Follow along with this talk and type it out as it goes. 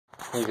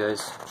Hey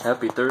guys,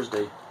 happy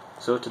Thursday.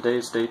 So today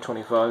is day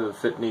 25 of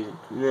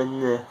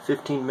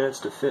 15 minutes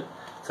to fit.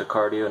 It's a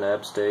cardio and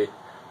abs day.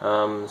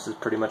 This is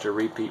pretty much a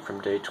repeat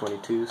from day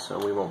 22,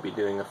 so we won't be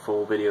doing a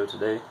full video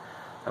today.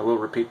 I will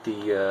repeat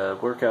the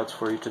workouts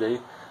for you today.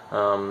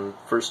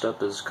 First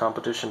up is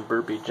competition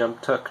burpee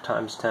jump tuck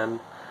times 10,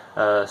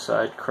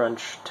 side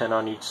crunch 10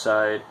 on each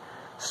side,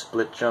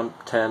 split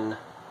jump 10,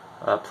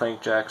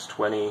 plank jacks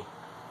 20,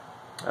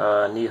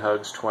 knee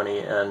hugs 20,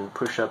 and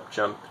push-up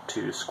jump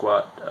to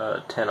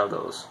squat 10 of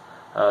those.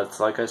 It's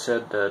like I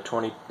said,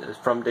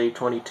 from day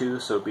 22,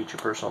 so beat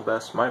your personal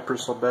best. My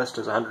personal best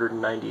is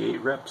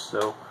 198 reps,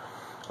 so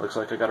looks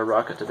like I got a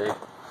rocket today.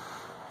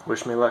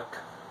 Wish me luck.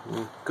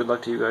 Good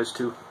luck to you guys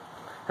too.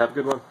 Have a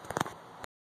good one.